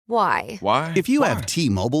Why? Why? If you have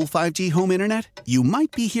T-Mobile 5G home internet, you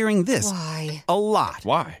might be hearing this Why? a lot.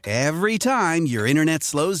 Why? Every time your internet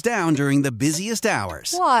slows down during the busiest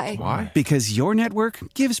hours. Why? Why? Because your network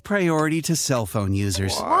gives priority to cell phone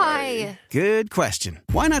users. Why? Good question.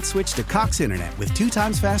 Why not switch to Cox Internet with 2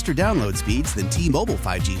 times faster download speeds than T-Mobile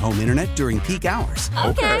 5G home internet during peak hours?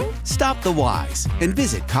 Okay. Stop the whys and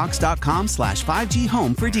visit cox.com/5G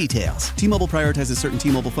home for details. T-Mobile prioritizes certain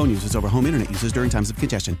T-Mobile phone users over home internet users during times of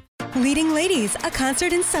congestion. Leading Ladies, a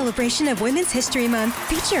concert in celebration of Women's History Month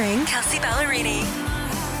featuring Kelsea Ballerini,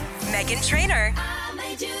 Meghan Trainor,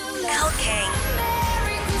 Elle King,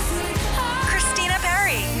 Christina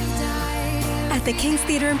Perri. At the King's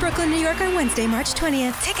Theater in Brooklyn, New York on Wednesday, March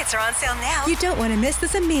 20th. Tickets are on sale now. You don't want to miss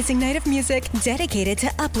this amazing night of music dedicated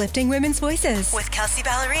to uplifting women's voices. With Kelsea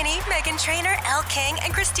Ballerini, Meghan Trainor, Elle King,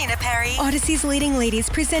 and Christina Perri. Odyssey's Leading Ladies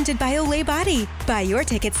presented by Olay Body. Buy your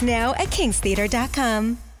tickets now at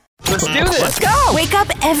kingstheater.com. Let's do this. Let's go. Wake up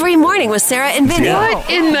every morning with Sarah and Vinny. What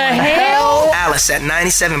in the hell? Alice at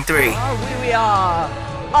 97.3.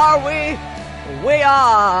 Are we? We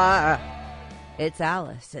are. It's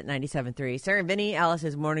Alice at 97.3. Sarah and Vinny,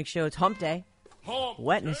 Alice's morning show. It's hump day.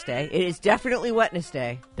 Wetness day. It is definitely wetness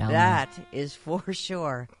day. That is for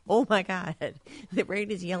sure. Oh, my God. The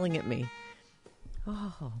rain is yelling at me.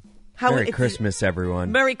 Oh. Merry Christmas,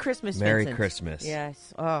 everyone. Merry Christmas, Merry Vincent. Christmas.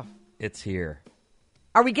 Yes. Oh. It's here.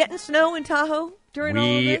 Are we getting snow in Tahoe during all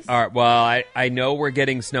of this? We are. Well, I know we're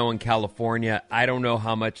getting snow in California. I don't know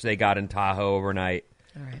how much they got in Tahoe overnight.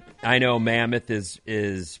 All right. I know Mammoth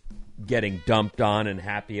is getting dumped on and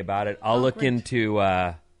happy about it. I'll look into.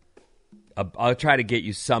 I'll try to get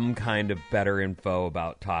you some kind of better info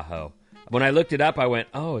about Tahoe. When I looked it up, I went,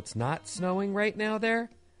 "Oh, it's not snowing right now there."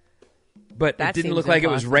 But That it didn't seems look like it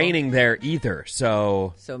was impossible. raining there either.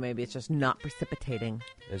 So maybe it's just not precipitating.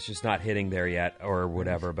 it's just not hitting there yet, or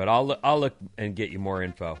whatever. But I'll look and get you more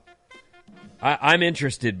info. I'm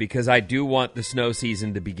interested because I do want the snow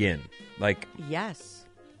season to begin. Like, Yes.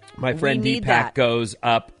 my friend need Deepak that. goes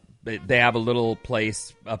up. They have a little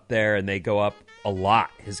place up there, and they go up a lot.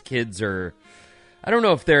 His kids are. I don't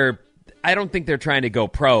know if they're. I don't think they're trying to go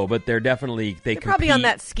pro, but they're definitely They're probably on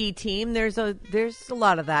that ski team. There's a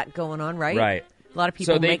lot of that going on, right? Right. A lot of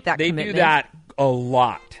people so they, make that they commitment. do that a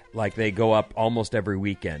lot. Like, they go up almost every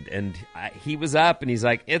weekend. And he was up, and he's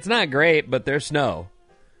like, it's not great, but there's snow.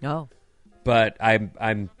 No. But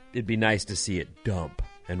it'd be nice to see it dump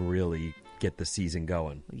and really get the season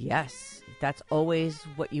going. Yes. That's always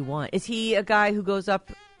what you want. Is he a guy who goes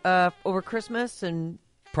up over Christmas and...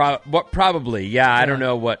 Probably, yeah. I don't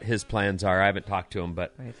know what his plans are. I haven't talked to him,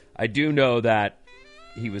 but Right. I do know that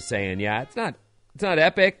he was saying, yeah, it's not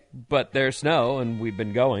epic, but there's snow, and we've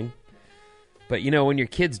been going. But, when your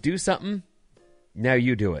kids do something, now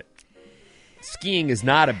you do it. Skiing is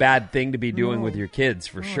not a bad thing to be doing with your kids,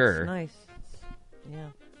 for sure. It's nice. Yeah.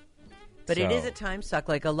 But it So- is at times suck.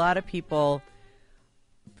 Like, a lot of people...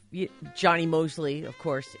 Johnny Mosley, of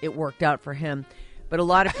course, it worked out for him. But a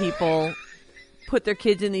lot of people... put their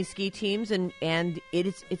kids in these ski teams, and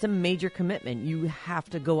it's a major commitment. You have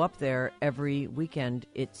to go up there every weekend.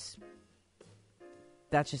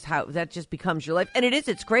 That just becomes your life. And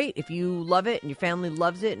it's great if you love it and your family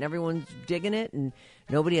loves it and everyone's digging it and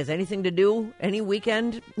nobody has anything to do any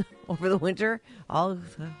weekend over the winter,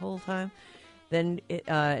 the whole time, then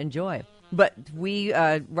enjoy. But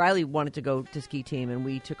Riley wanted to go to ski team, and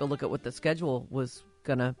we took a look at what the schedule was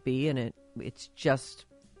going to be, and it's just...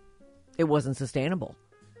 It wasn't sustainable.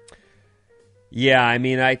 Yeah, I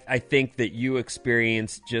mean, I think that you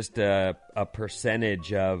experienced just a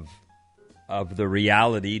percentage of the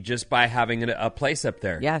reality just by having a place up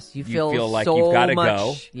there. Yes, you feel like so you've got to much,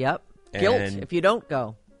 go. Yep, guilt And- if you don't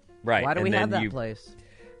go. Right. Why do and we then have that you place?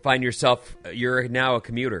 Find yourself, you're now a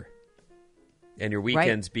commuter. And your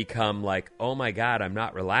weekends become like, oh my God, I'm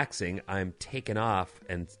not relaxing. I'm taking off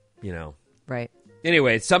and, Right.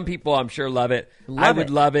 Anyway, some people I'm sure love it. I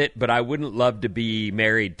would love it, but I wouldn't love to be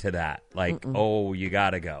married to that. Like, oh, you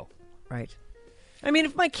got to go. Right. I mean,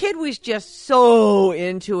 if my kid was just so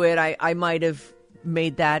into it, I might have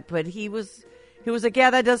made that. But he was like,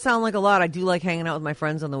 yeah, that does sound like a lot. I do like hanging out with my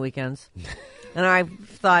friends on the weekends. And I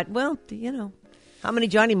thought, well, how many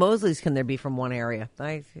Johnny Mosleys can there be from one area?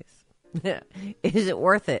 Is it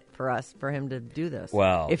worth it for him to do this?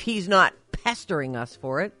 Well, if he's not pestering us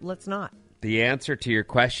for it, let's not. The answer to your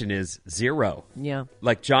question is 0. Yeah.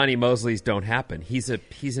 Like, Johnny Mosleys don't happen. He's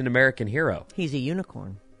an American hero. He's a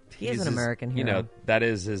unicorn. He is an American hero. That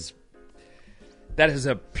is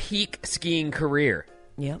a peak skiing career.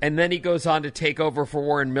 Yeah. And then he goes on to take over for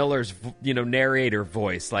Warren Miller's, narrator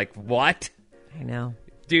voice. Like, what? I know.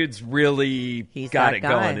 dude's really He's got that it guy.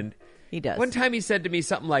 going. And He does. One time he said to me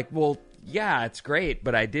something like, well, yeah, it's great,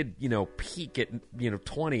 but I did, peak at,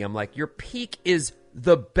 20. I'm like, your peak is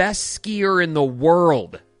the best skier in the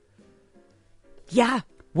world. Yeah.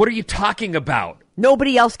 What are you talking about?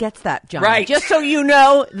 Nobody else gets that, John. Right. Just so you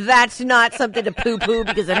know, that's not something to poo-poo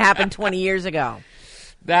because it happened 20 years ago.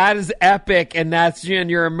 That is epic, and that's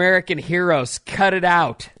your American heroes. Cut it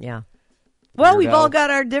out. Yeah. Well, we've Weirdo. all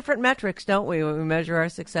got our different metrics, don't we? When we measure our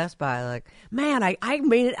success by, like, man, I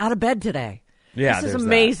made it out of bed today. Yeah, this is there's that.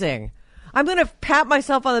 amazing. I'm going to pat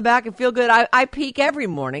myself on the back and feel good. I peak every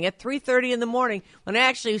morning at 3:30 in the morning when I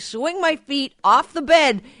actually swing my feet off the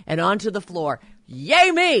bed and onto the floor.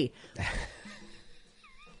 Yay me!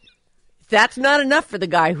 That's not enough for the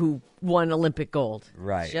guy who won Olympic gold.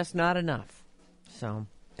 Right. It's just not enough. So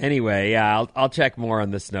Anyway, yeah, I'll check more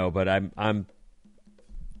on the snow, but I'm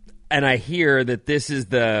and I hear that this is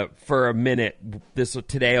for a minute.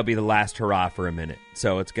 Today will be the last hurrah for a minute.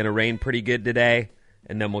 So it's going to rain pretty good today,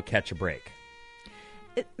 and then we'll catch a break.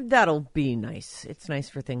 that'll be nice. It's nice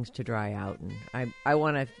for things to dry out. And I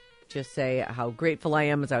want to just say how grateful I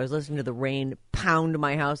am as I was listening to the rain pound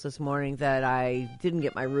my house this morning that I didn't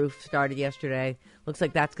get my roof started yesterday. Looks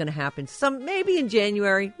like that's going to happen maybe in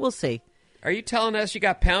January. We'll see. Are you telling us you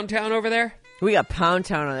got Pound Town over there? We got Pound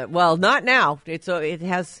Town on it. Well, not now. It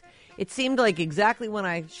seemed like exactly when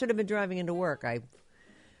I should have been driving into work, I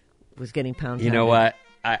was getting Pound Town. You know what?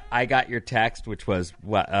 I got your text, which was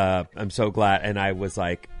I'm so glad, and I was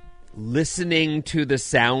like listening to the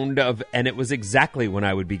sound of, and it was exactly when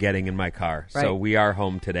I would be getting in my car. Right. So we are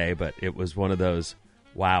home today, but it was one of those,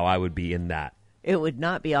 wow, I would be in that. It would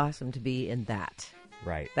not be awesome to be in that.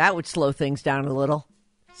 Right. That would slow things down a little.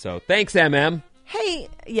 So thanks, MM. Hey,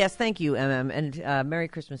 yes, thank you, MM, and Merry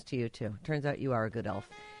Christmas to you, too. Turns out you are a good elf.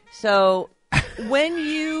 So when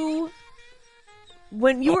you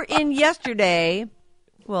were in yesterday,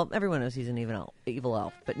 well, everyone knows he's an evil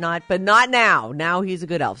elf, but not now. Now he's a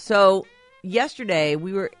good elf. So yesterday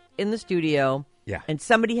we were in the studio, Yeah. and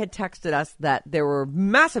somebody had texted us that there were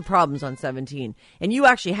massive problems on 17, and you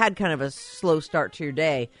actually had kind of a slow start to your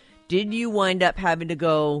day. Did you wind up having to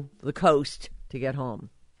go the coast to get home?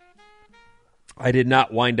 I did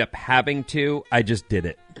not wind up having to. I just did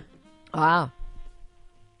it. Ah.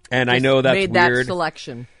 And I know that's made weird that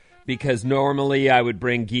selection. because normally I would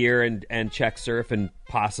bring gear and check surf and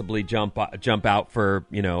possibly jump out for,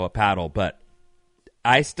 a paddle. But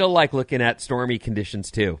I still like looking at stormy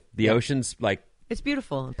conditions, too. The ocean's like... It's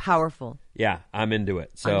beautiful and powerful. Yeah, I'm into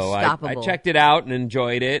it. So I Unstoppable. checked it out and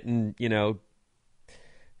enjoyed it. And,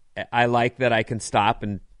 I like that I can stop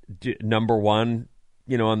and do number one,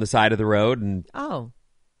 on the side of the road. And Oh.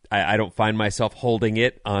 I don't find myself holding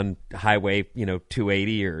it on highway,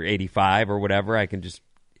 280 or 85 or whatever. I can just,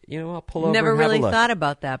 I'll pull over Never and have really a look. thought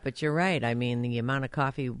about that, but you're right. I mean, the amount of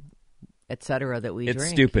coffee, et cetera, that we It's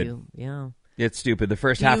drink. stupid. Yeah. It's stupid. The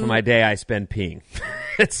first half of my day I spend peeing.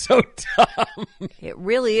 It's so dumb. It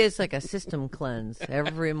really is like a system cleanse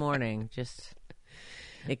every morning. Just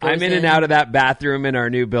it goes I'm in and out of that bathroom in our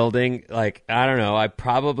new building. Like, I don't know. I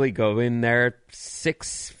probably go in there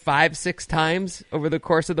 6 times over the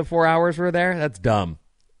course of the 4 hours we're there. That's dumb.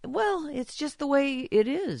 Well, it's just the way it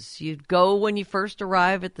is. You go when you first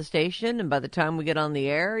arrive at the station, and by the time we get on the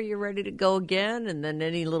air, you're ready to go again, and then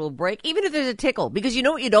any little break, even if there's a tickle, because you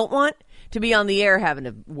know what you don't want? To be on the air having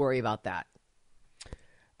to worry about that.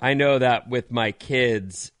 I know that with my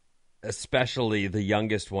kids, especially the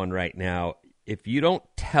youngest one right now, if you don't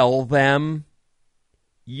tell them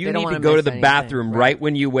you They don't need to wanna go to miss the anything, bathroom right. right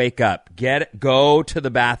when you wake up, go to the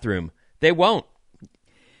bathroom, they won't.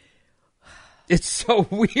 It's so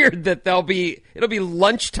weird that it'll be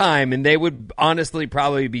lunchtime and they would honestly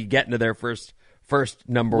probably be getting to their first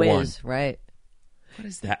number one. Whiz, right? What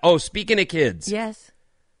is that? Oh, speaking of kids, Yes.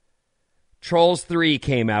 Trolls 3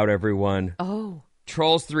 came out, everyone. Oh.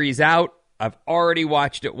 Trolls 3's out. I've already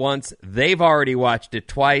watched it once. They've already watched it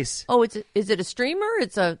twice. Oh, is it a streamer?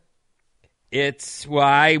 It's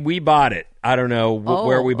why we bought it. I don't know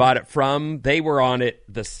where we Oh. bought it from. They were on it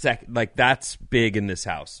that's big in this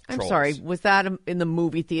house. I'm Trolls. sorry. Was that in the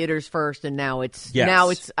movie theaters first, and now it's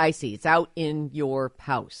Yes. I see. It's out in your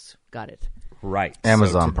house. Got it. Right.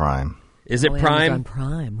 Amazon Prime. Is it Prime? Amazon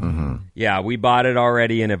Prime. Mm-hmm. Yeah, we bought it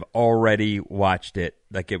already and have already watched it.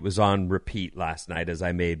 Like it was on repeat last night as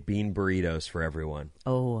I made bean burritos for everyone.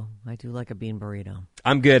 Oh, I do like a bean burrito.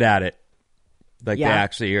 I'm good at it. Like Yeah. they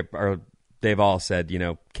actually are. They've all said,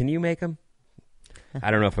 can you make them? I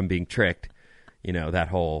don't know if I'm being tricked. That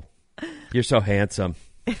whole, you're so handsome.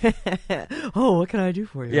 Oh, what can I do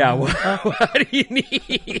for you? Yeah, what do you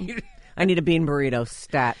need? I need a bean burrito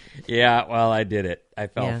stat. Yeah, well, I did it. I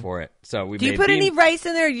fell for it. So we Do you made put bean- any rice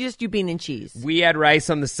in there, or you just do bean and cheese? We had rice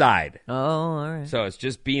on the side. Oh, all right. So it's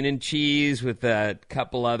just bean and cheese with a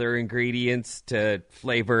couple other ingredients to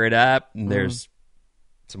flavor it up. And there's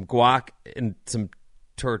some guac and some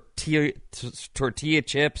tortilla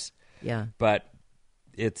chips. Yeah. But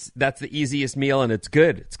that's the easiest meal, and it's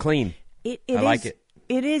good. It's clean. I like it.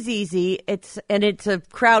 It is easy. It's a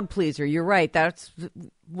crowd pleaser. You're right. That's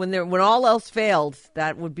when all else failed.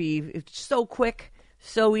 That would be it's so quick,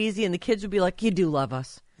 so easy, and the kids would be like, "You do love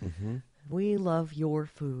us. Mm-hmm. We love your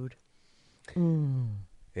food."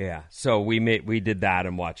 Yeah. So we did that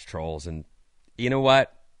and watched Trolls, and you know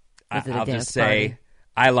what? I'll just say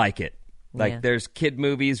I like it. Like there's kid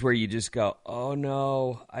movies where you just go, "Oh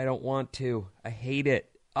no, I don't want to. I hate it."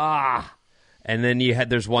 And then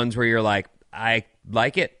there's ones where you're like, I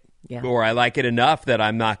like it. Yeah. Or I like it enough that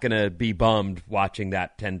I'm not going to be bummed watching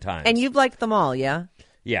that 10 times. And you've liked them all, yeah?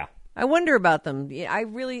 Yeah. I wonder about them.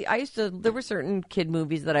 There were certain kid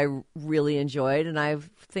movies that I really enjoyed, and I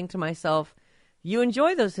think to myself, you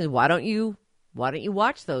enjoy those things. Why don't you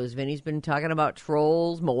watch those? Vinny's been talking about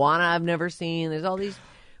Trolls, Moana I've never seen. There's all these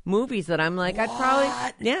movies that I'm like, I'd probably,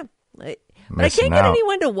 yeah. But I can't get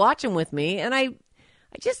anyone to watch them with me, and I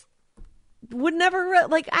just would never, I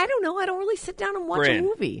don't know, I don't really sit down and watch a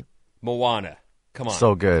movie. Moana. Come on.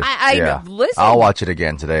 So good. Listen. I'll watch it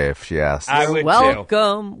again today if she asks. I would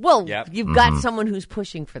welcome. too. Well, you've got someone who's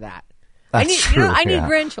pushing for that. That's true. I need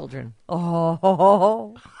grandchildren.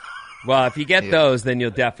 Oh. Well, if you get those, then you'll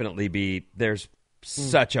definitely there's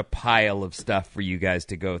such a pile of stuff for you guys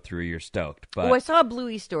to go through. You're stoked. But I saw a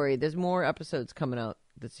Bluey story. There's more episodes coming out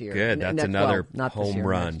this year. Good. That's another not home this year,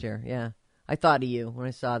 run. Next year. Yeah. I thought of you when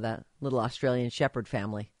I saw that little Australian Shepherd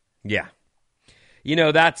family. Yeah. You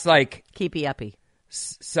know, that's like Keepy uppy.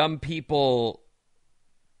 Some people,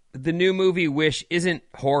 the new movie Wish isn't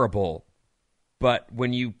horrible, but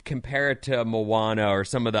when you compare it to Moana or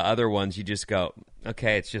some of the other ones, you just go,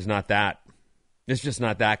 okay, it's just not that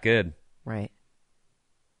good. Right.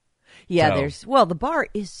 Yeah, So- the bar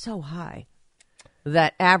is so high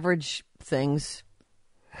that average things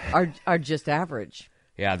are just average.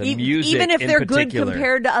 Yeah, the music even if in they're particular. good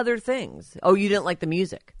compared to other things. Oh, you didn't like the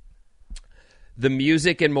music. The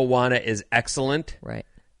music in Moana is excellent. Right.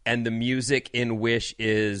 And the music in Wish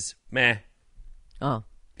is meh. Oh.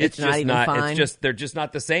 It's not just even not. fine. It's just they're just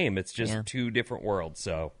not the same. It's just Yeah. two different worlds.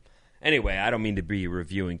 So, anyway, I don't mean to be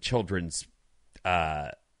reviewing children's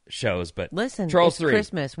shows, but Listen, Trolls it's 3.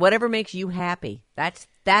 Christmas. Whatever makes you happy. That's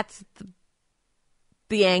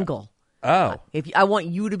the angle. Oh, I want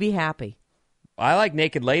you to be happy. I like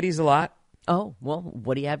Naked Ladies a lot. Oh, well,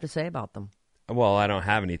 what do you have to say about them? Well, I don't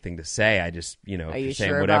have anything to say. I just, Are if you you're saying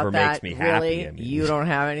sure whatever about that? makes me happy. Really? I mean, You don't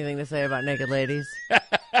have anything to say about Naked Ladies?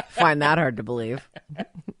 Find that hard to believe.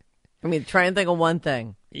 I mean, try and think of one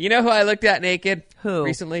thing. You know who I looked at naked? Who?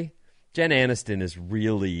 Recently? Jen Aniston is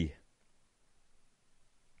really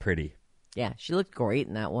pretty. Yeah, she looked great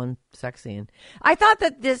in that one sex scene. I thought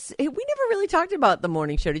that we never really talked about the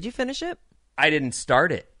morning show. Did you finish it? I didn't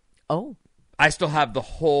start it. Oh. I still have the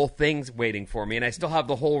whole thing waiting for me, and I still have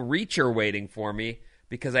the whole Reacher waiting for me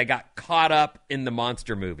because I got caught up in the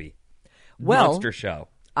monster movie. Monster show.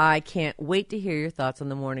 I can't wait to hear your thoughts on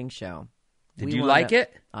the morning show. Did you like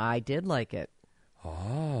it? I did like it.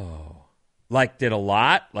 Oh. Liked it a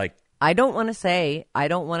lot? Like, I don't want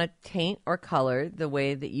to taint or color the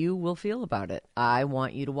way that you will feel about it. I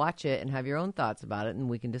want you to watch it and have your own thoughts about it, and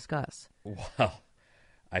we can discuss. well,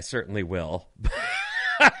 I certainly will.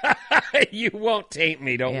 You won't taint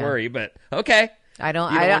me, don't worry, but okay. I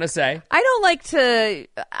don't want to say. I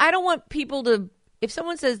don't want people to, if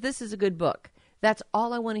someone says this is a good book, that's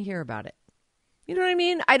all I want to hear about it. You know what I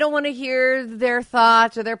mean? I don't want to hear their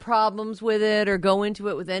thoughts or their problems with it or go into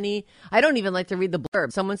it with any. I don't even like to read the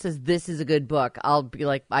blurb. Someone says this is a good book, I'll be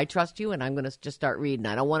like, I trust you, and I'm going to just start reading.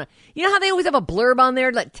 I don't want to. You know how they always have a blurb on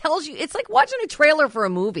there that tells you? It's like watching a trailer for a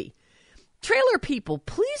movie. Trailer people,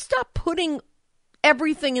 please stop putting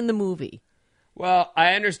everything in the movie. Well,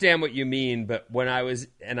 I understand what you mean, but when I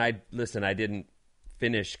didn't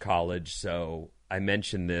finish college, so I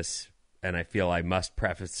mentioned this, and I feel I must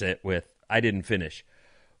preface it with, I didn't finish.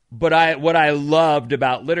 But what I loved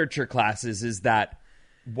about literature classes is that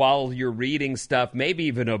while you're reading stuff, maybe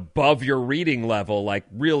even above your reading level, like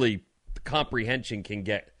really the comprehension can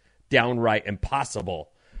get downright impossible.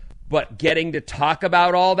 But getting to talk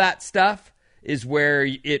about all that stuff is where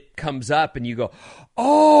it comes up and you go,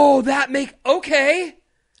 oh, okay.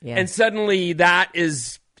 Yeah. And suddenly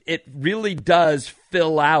it really does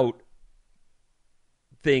fill out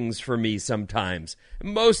things for me sometimes.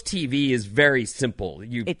 Most TV is very simple.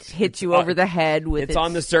 It hits you over the head with it's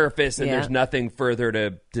on the surface, and there's nothing further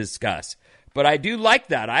to discuss. But I do like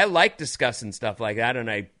that. I like discussing stuff like that,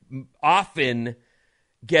 and I often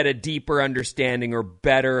get a deeper understanding or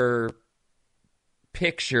better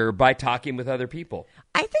picture by talking with other people.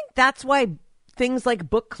 I think that's why things like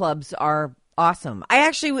book clubs are awesome. I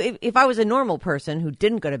actually, if I was a normal person who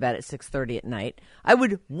didn't go to bed at 6:30 at night, I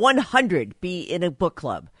would 100 be in a book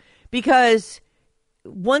club, because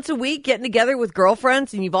once a week getting together with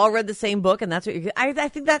girlfriends and you've all read the same book, and that's what I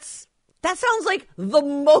think that sounds like the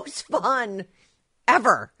most fun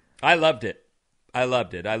ever. I loved it. I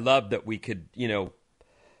loved that we could,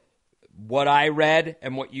 what I read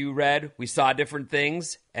and what you read, we saw different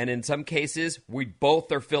things, and in some cases, we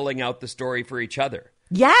both are filling out the story for each other.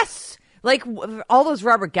 Yes. Like all those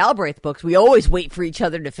Robert Galbraith books, we always wait for each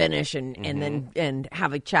other to finish and then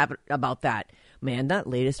have a chat about that. Man, that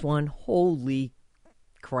latest one, holy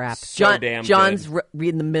crap. So damn John's good.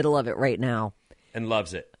 In the middle of it right now. And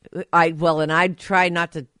loves it. And I try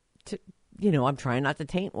not to I'm trying not to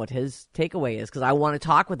taint what his takeaway is, because I want to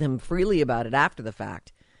talk with him freely about it after the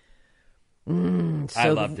fact. I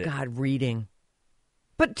loved it. God, reading.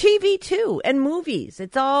 But TV too, and movies.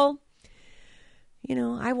 It's all,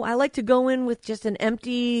 I like to go in with just an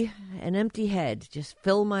empty head. Just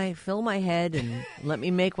fill my head and let me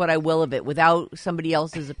make what I will of it without somebody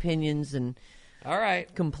else's opinions and all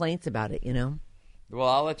right complaints about it, Well,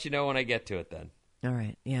 I'll let you know when I get to it then. All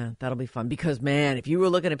right. Yeah, that'll be fun. Because, man, if you were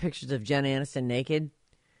looking at pictures of Jen Aniston naked.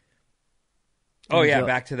 Oh, yeah,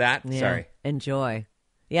 back to that? Yeah, Sorry. Enjoy.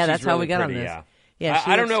 Yeah, She's that's how really we got pretty, on this. Yeah,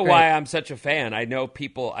 she I don't looks know great. why I'm such a fan. I know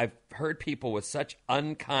I've heard people with such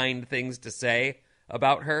unkind things to say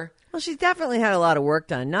about her. Well, she's definitely had a lot of work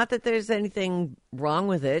done. Not that there's anything wrong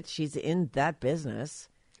with it. She's in that business.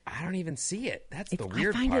 I don't even see it. That's the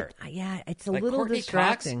weird part. It's a like little Courtney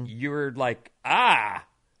distracting. Cox, you're like, Yeah,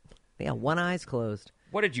 one eye's closed.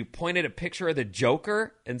 What, did you point at a picture of the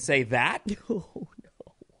Joker and say that?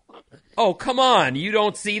 Oh, come on. You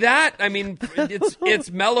don't see that? I mean,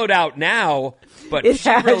 it's mellowed out now, but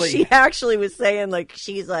she actually was saying,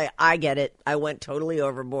 she's like, I get it. I went totally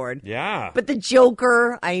overboard. Yeah. But the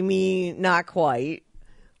Joker, I mean, not quite.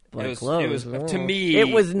 But it was to me, it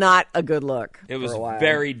was not a good look. It was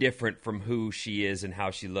very different from who she is and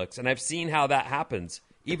how she looks. And I've seen how that happens,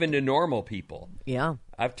 even to normal people. Yeah.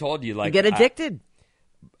 I've told you, you get addicted.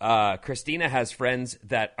 Christina has friends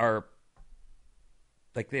that are,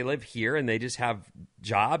 they live here and they just have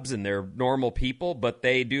jobs and they're normal people, but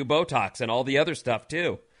they do Botox and all the other stuff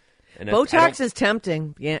too. And Botox is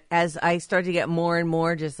tempting. Yeah, as I start to get more and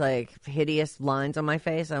more just hideous lines on my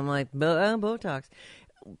face, I'm like, Botox.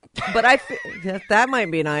 But that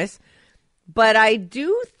might be nice. But I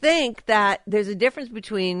do think that there's a difference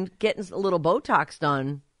between getting a little Botox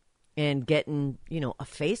done and getting, a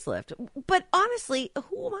facelift. But honestly,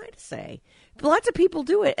 who am I to say? Lots of people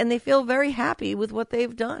do it, and they feel very happy with what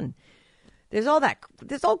they've done. There's all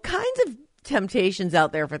kinds of temptations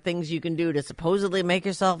out there for things you can do to supposedly make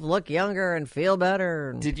yourself look younger and feel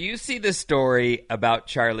better. Did you see the story about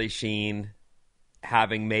Charlie Sheen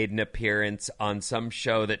having made an appearance on some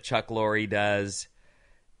show that Chuck Lorre does?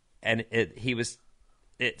 And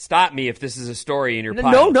it stopped me if this is a story in your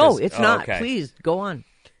pile. No, it's not. Okay. Please, go on.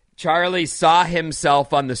 Charlie saw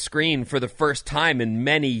himself on the screen for the first time in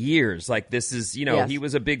many years. This is, Yes. He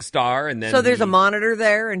was a big star. And then So there's a monitor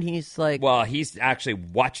there, and he's like... Well, he's actually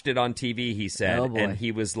watched it on TV, he said. Oh, boy. And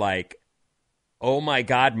he was like, oh, my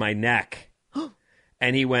God, my neck.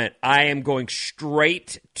 And he went, I am going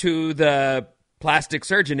straight to the plastic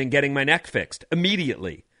surgeon and getting my neck fixed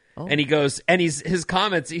immediately. Oh. And he goes, and his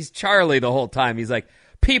comments, he's Charlie the whole time. He's like,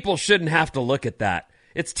 people shouldn't have to look at that.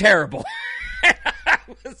 It's terrible.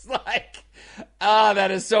 I was like,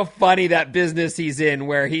 that is so funny, that business he's in,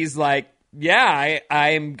 where he's like, yeah,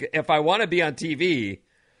 I'm. If I want to be on TV,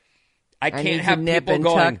 I can't have people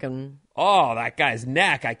going, oh, that guy's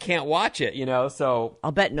neck, I can't watch it, so.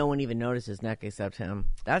 I'll bet no one even noticed his neck except him.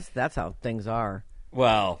 That's how things are.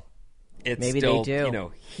 Well, it's maybe still, they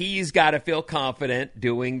do. He's got to feel confident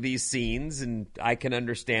doing these scenes, and I can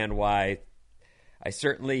understand why.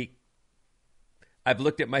 I've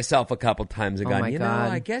looked at myself a couple times and gone,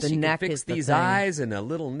 God. I guess the you neck can fix is the these thing. eyes and a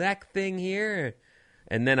little neck thing here.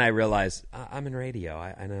 And then I realized I'm in radio,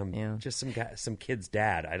 and I'm just some kid's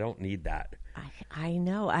dad. I don't need that. I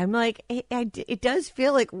know. I'm like, it does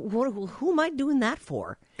feel like, who am I doing that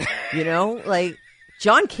for?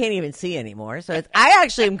 John can't even see anymore. So I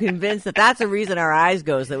actually am convinced that that's the reason our eyes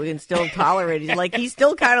go, so that we can still tolerate it. Like, he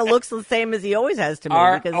still kind of looks the same as he always has to me.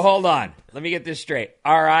 Hold on. Let me get this straight.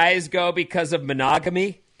 Our eyes go because of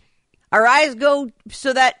monogamy? Our eyes go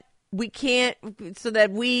so that we can't, so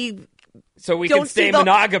we can stay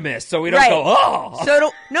monogamous, so we don't go,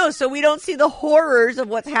 oh. So we don't see the horrors of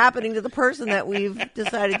what's happening to the person that we've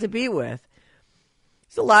decided to be with.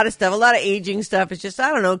 It's a lot of stuff, a lot of aging stuff. It's just,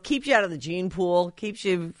 I don't know, keeps you out of the gene pool, keeps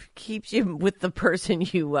you with the person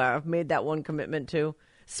you made that one commitment to.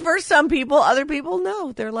 For some people, other people,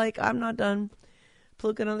 no. They're like, I'm not done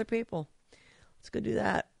pluking other people. Let's go do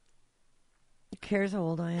that. Who cares how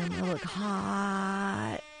old I am? I look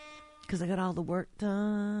hot because I got all the work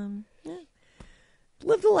done. Yeah.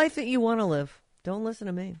 Live the life that you want to live. Don't listen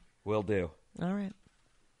to me. Will do. All right.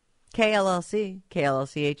 KLLC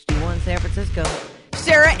HD1, San Francisco.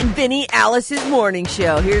 Sarah and Vinny, Alice's morning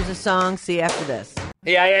show. Here's a song. See you after this.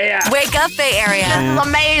 Yeah. Wake up, Bay Area. This is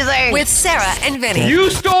amazing. With Sarah and Vinny. You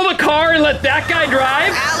stole the car and let that guy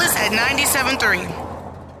drive? Alice at 97.3.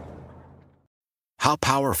 How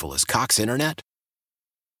powerful is Cox Internet?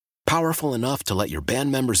 Powerful enough to let your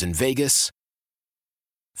band members in Vegas,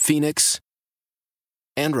 Phoenix,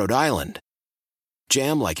 and Rhode Island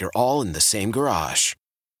jam like you're all in the same garage.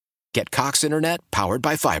 Get Cox Internet powered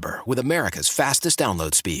by fiber with America's fastest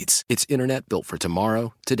download speeds. It's internet built for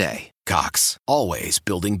tomorrow, today. Cox, always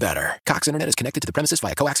building better. Cox Internet is connected to the premises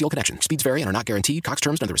via coaxial connection. Speeds vary and are not guaranteed. Cox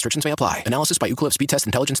terms and other restrictions may apply. Analysis by Ookla of Speed Test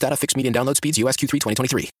Intelligence Data. Fixed median download speeds. US Q3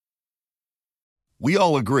 2023. We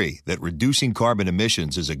all agree that reducing carbon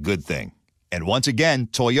emissions is a good thing. And once again,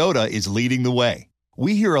 Toyota is leading the way.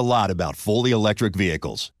 We hear a lot about fully electric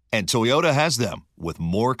vehicles, and Toyota has them, with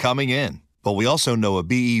more coming in. But we also know a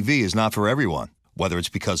BEV is not for everyone, whether it's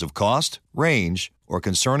because of cost, range, or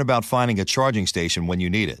concern about finding a charging station when you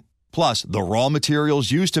need it. Plus, the raw materials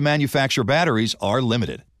used to manufacture batteries are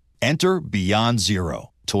limited. Enter Beyond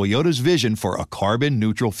Zero, Toyota's vision for a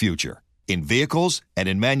carbon-neutral future. In vehicles and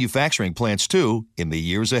in manufacturing plants, too, in the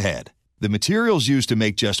years ahead. The materials used to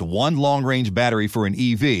make just one long-range battery for an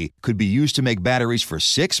EV could be used to make batteries for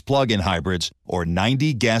 6 plug-in hybrids or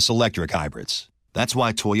 90 gas-electric hybrids. That's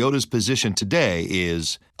why Toyota's position today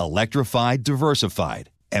is electrified, diversified,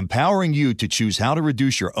 empowering you to choose how to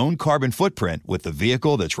reduce your own carbon footprint with the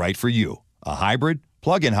vehicle that's right for you, a hybrid,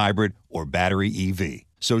 plug-in hybrid, or battery EV.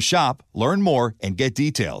 So shop, learn more, and get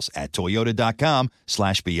details at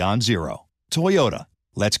toyota.com/beyond0. Toyota,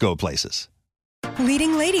 let's go places.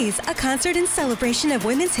 Leading Ladies, a concert in celebration of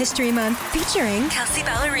Women's History Month featuring Kelsey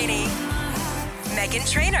Ballerini,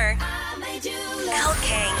 Meghan Trainor, Elle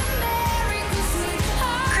King,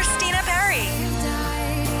 Christina Perry.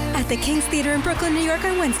 At the King's Theater in Brooklyn, New York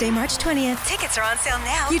on Wednesday, March 20th. Tickets are on sale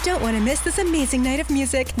now. You don't want to miss this amazing night of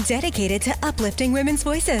music dedicated to uplifting women's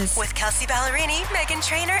voices. With Kelsey Ballerini, Meghan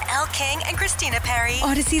Trainor, Elle King, and Christina Perry.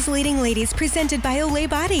 Odyssey's Leading Ladies presented by Olay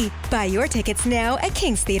Body. Buy your tickets now at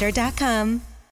kingstheater.com.